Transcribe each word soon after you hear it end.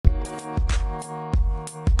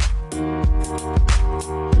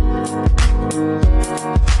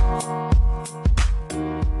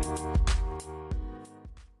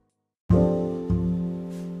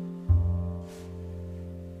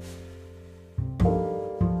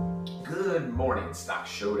Good morning, Stock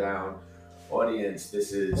Showdown audience.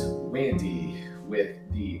 This is Wandy with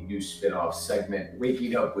the new spin-off segment,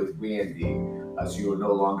 Waking Up with Wandy. So you are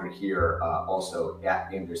no longer here also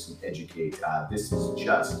at Anderson Educate. This is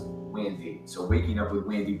just Wandy. So Waking Up with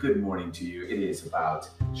Wandy, good morning to you. It is about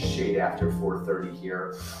shade after 4:30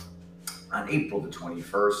 here on April the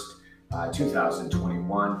 21st,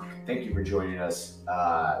 2021. Thank you for joining us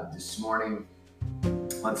this morning.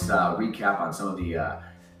 Let's recap on some of the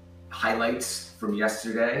highlights from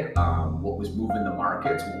yesterday, what was moving the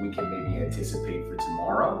markets, what we can maybe anticipate for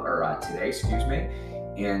tomorrow, or today, excuse me,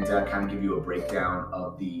 and kind of give you a breakdown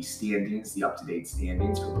of the standings, the up-to-date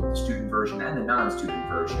standings for both the student version and the non-student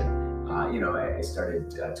version. I started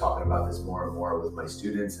talking about this more and more with my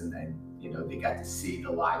students, and then, they got to see the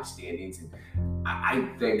live standings, and I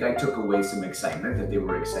think I took away some excitement that they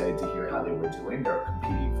were excited to hear how they were doing. They're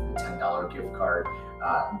competing for the $10 gift card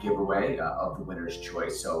giveaway of the winner's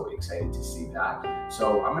choice. So excited to see that.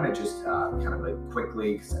 So I'm going to just kind of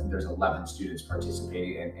quickly, because there's 11 students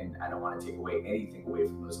participating, and I don't want to take anything away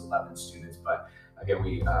from those 11 students. But again,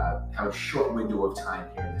 we have a short window of time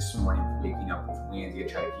here this morning, waking up with Wandy. I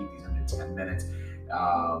try to keep these under 10 minutes.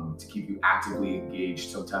 To keep you actively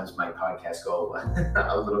engaged. Sometimes my podcasts go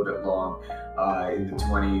a little bit long, in the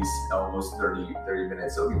 20s, almost 30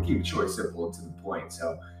 minutes. So we can keep it short, simple, and to the point.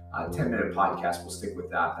 So 10-minute podcast, we'll stick with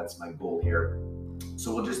that. That's my goal here.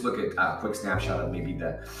 So we'll just look at a quick snapshot of maybe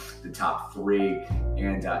the top three.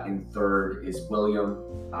 And in third is William,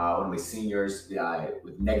 one of my seniors,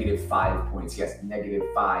 with -5 points. Yes,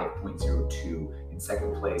 -5.02. In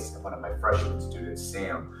second place, one of my freshman students,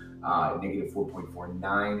 Sam,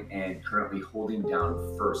 -4.49, and currently holding down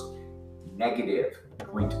first,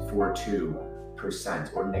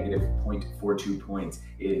 -0.42%, or -0.42 points,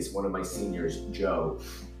 is one of my seniors, Joe,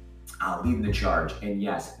 leading the charge. And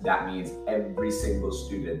yes, that means every single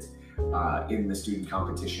student in the student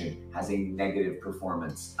competition has a negative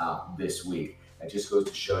performance this week. That just goes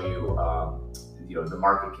to show you, the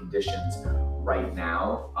market conditions right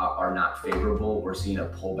now are not favorable. We're seeing a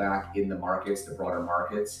pullback in the markets, the broader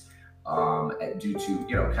markets, due to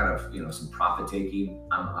some profit taking.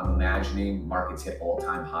 I'm imagining markets hit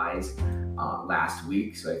all-time highs last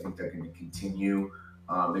week, so I think they're going to continue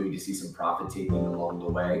maybe to see some profit taking along the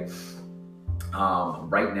way.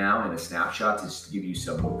 Right now, in a snapshot, just to give you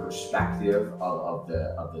some perspective of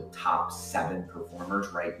the top 7 performers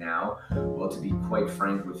right now. Well, to be quite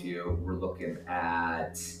frank with you, we're looking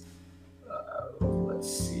at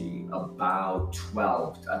about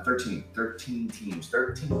 13 teams.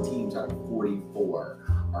 13 teams out of 44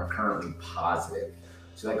 are currently positive.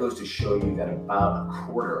 So that goes to show you that about a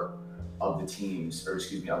quarter of the teams, of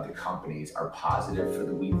the companies, are positive for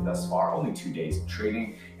the week thus far. Only 2 days of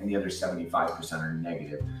trading, and the other 75% are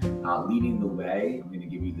negative. Leading the way, I'm going to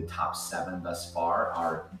give you the top 7 thus far,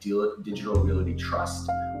 are Digital Realty Trust.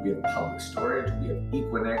 We have Public Storage. We have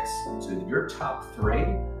Equinix. So your top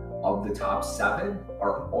 3 of the top 7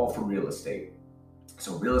 are all from real estate.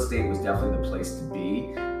 So real estate was definitely the place to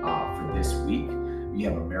be for this week. We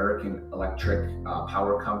have American Electric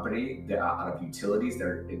Power Company out of utilities.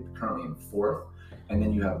 They're currently in 4th. And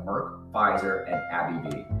then you have Merck, Pfizer, and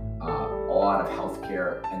AbbVie, all out of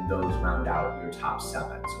healthcare, and those round out your top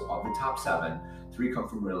 7. So of the top 7, 3 come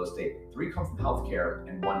from real estate, 3 come from healthcare,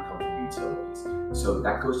 and 1 come from utilities. So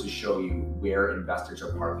that goes to show you where investors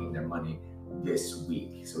are parking their money this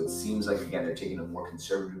week. So it seems like, again, they're taking a more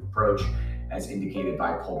conservative approach, as indicated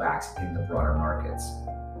by pullbacks in the broader markets.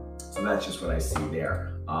 So that's just what I see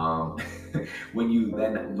there. When you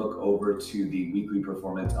then look over to the weekly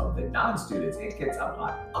performance of the non-students, it gets a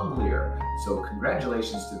lot uglier. So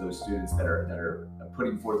congratulations to those students that are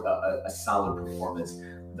putting forth a solid performance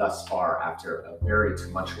thus far after a very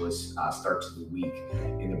tumultuous start to the week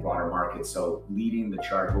in the broader market. So leading the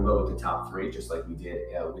charge, we'll go with the top 3, just like we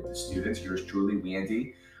did with the students. Yours truly,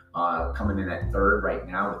 Wandy, coming in at third right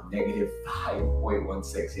now with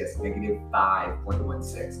 -5.16. Yes,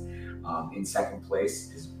 -5.16. In second place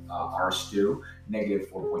is our Stu,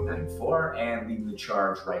 -4.94, and leading the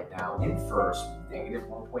charge right now in first,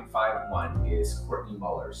 -1.51, is Courtney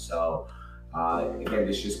Muller. So again,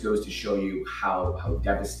 this just goes to show you how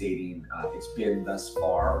devastating it's been thus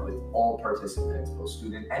far, with all participants, both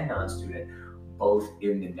student and non-student, both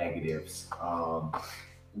in the negatives.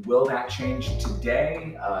 Will that change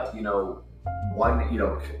today? A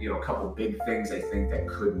couple big things I think that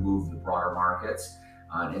could move the broader markets.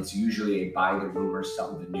 And it's usually a buy the rumor,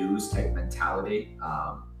 sell the news type mentality.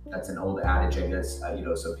 That's an old adage, I guess.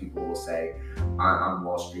 So people will say on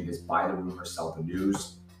Wall Street is buy the rumor, sell the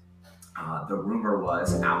news. The rumor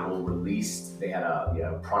was Apple released, they had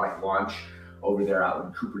a product launch over there out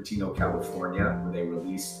in Cupertino, California, where they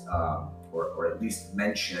released or at least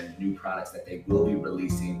mentioned new products that they will be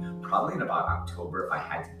releasing probably in about October, if I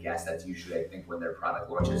had to guess. That's usually, I think, when their product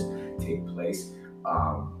launches take place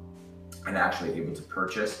and actually able to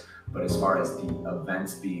purchase. But as far as the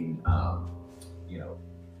events being,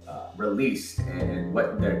 released and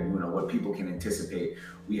what they're, what people can anticipate,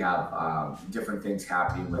 we have different things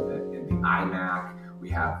happening with it in the iMac. We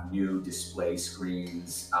have new display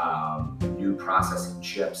screens, new processing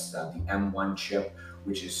chips, the M1 chip,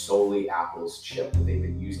 which is solely Apple's chip that they've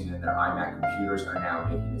been using in their iMac computers, are now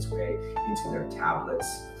making its way into their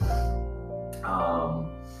tablets,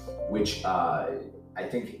 which I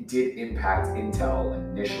think did impact Intel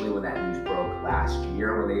initially when that news broke last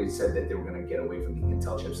year, when they said that they were going to get away from the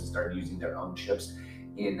Intel chips and start using their own chips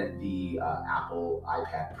in the Apple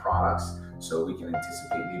iPad products. So we can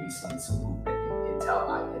anticipate maybe seeing some movement in Intel,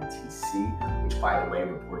 INTC, which, by the way,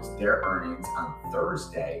 reports their earnings on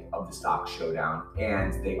Thursday of the stock showdown,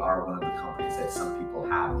 and they are one of the companies that some people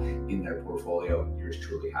have in their portfolio. Yours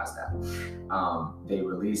truly has that. They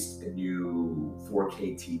released a new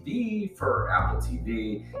 4K TV for Apple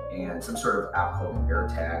TV and some sort of app called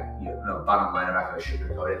AirTag. Bottom line, I'm not going to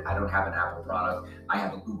sugarcoat it. I don't have an Apple product. I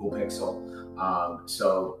have a Google Pixel.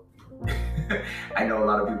 So I know a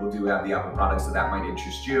lot of people do have the Apple products, so that might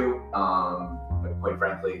interest you. But quite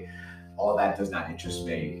frankly, all that does not interest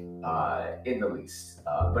me in the least.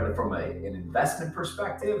 But from an investment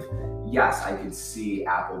perspective, yes, I could see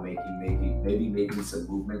Apple maybe making some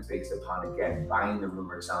movements based upon, again, buying the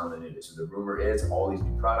rumor and selling the news. So the rumor is all these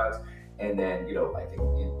new products, and then I think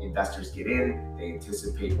investors get in, they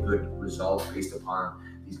anticipate good results based upon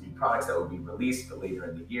these new products that will be released later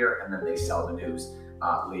in the year, and then they sell the news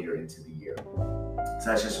later into the year. So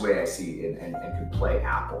that's just the way I see it and could play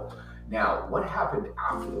Apple. Now, what happened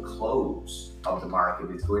after the close of the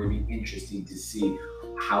market is going to be interesting to see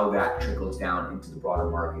how that trickles down into the broader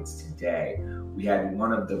markets today. We had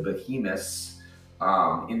one of the behemoths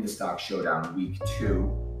in the stock showdown week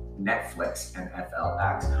 2, Netflix and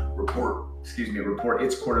FLX, report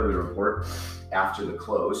its quarterly report after the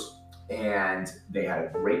close. And they had a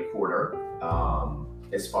great quarter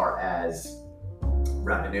as far as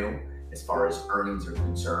revenue, as far as earnings are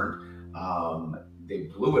concerned. They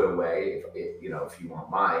blew it away, if you want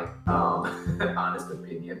my honest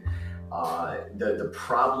opinion. The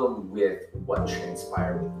problem with what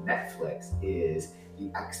transpired with Netflix is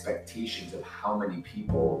the expectations of how many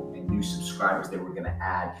people and new subscribers they were going to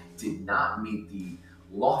add did not meet the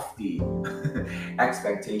lofty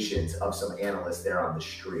expectations of some analysts there on the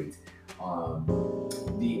street.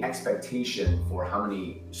 The expectation for how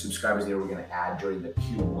many subscribers they were going to add during the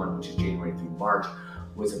Q1, which is January through March,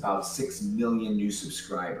 was about 6 million new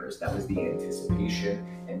subscribers. That was the anticipation,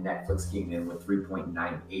 and Netflix came in with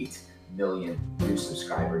 3.98 million new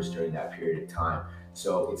subscribers during that period of time.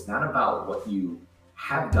 So it's not about what you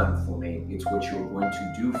have done for me, it's what you're going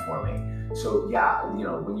to do for me. So yeah,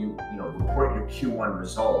 when you report your Q1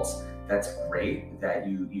 results, that's great that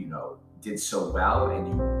you did so well and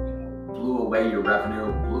you blew away your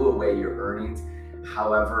revenue, blew away your earnings.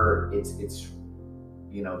 However, it's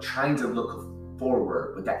trying to look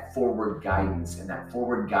forward with that forward guidance, and that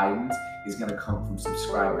forward guidance is going to come from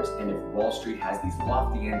subscribers. And if Wall Street has these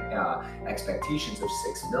lofty expectations of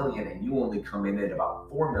 6 million and you only come in at about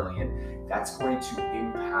 4 million, that's going to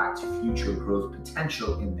impact future growth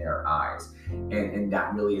potential in their eyes. And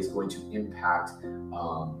that really is going to impact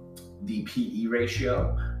the PE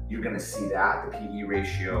ratio. You're going to see that the PE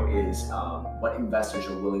ratio is what investors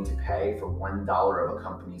are willing to pay for $1 of a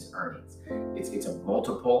company's earnings. It's a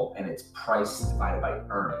multiple, and it's price divided by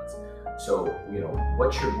earnings. So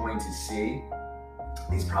what you're going to see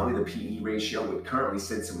is probably the PE ratio, which currently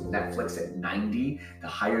sits with Netflix at 90. The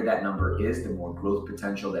higher that number is, the more growth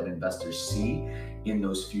potential that investors see in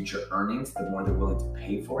those future earnings, the more they're willing to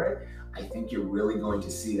pay for it. I think you're really going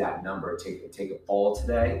to see that number take a fall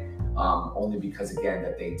today, only because, again,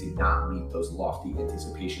 that they did not meet those lofty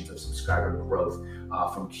anticipations of subscriber growth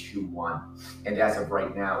from Q1. And as of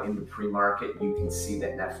right now, in the pre-market, you can see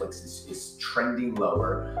that Netflix is trending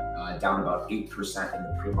lower, down about 8% in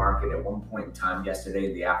the pre-market. At one point in time yesterday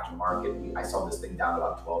in the aftermarket, I saw this thing down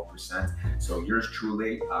about 12%. So yours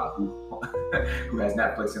truly, who has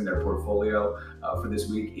Netflix in their portfolio for this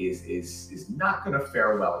week, is not going to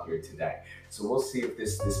fare well here today. So we'll see if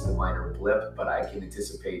this is a minor blip, but I can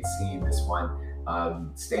anticipate seeing this one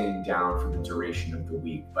staying down for the duration of the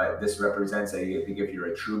week. But this represents, I think, if you're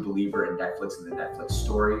a true believer in Netflix and the Netflix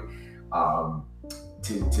story,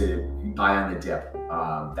 to buy on the dip.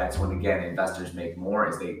 That's when, again, investors make more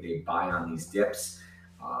as they buy on these dips.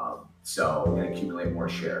 So, and accumulate more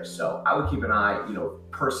shares. So I would keep an eye,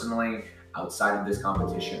 personally, outside of this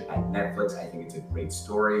competition at Netflix. I think it's a great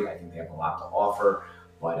story. I think they have a lot to offer.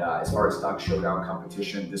 But as far as stock showdown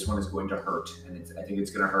competition, this one is going to hurt. And I think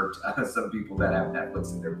it's going to hurt some people that have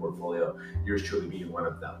Netflix in their portfolio, yours truly being one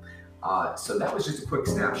of them. So that was just a quick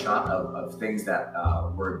snapshot of things that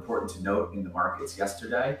were important to note in the markets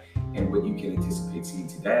yesterday and what you can anticipate seeing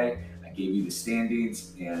today. I gave you the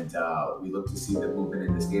standings, and we look to see the movement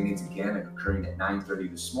in the standings again occurring at 9:30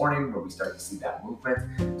 this morning, where we start to see that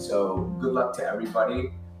movement. So good luck to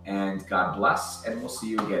everybody, and God bless, and we'll see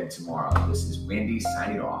you again tomorrow. This is Wandy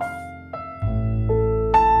signing off.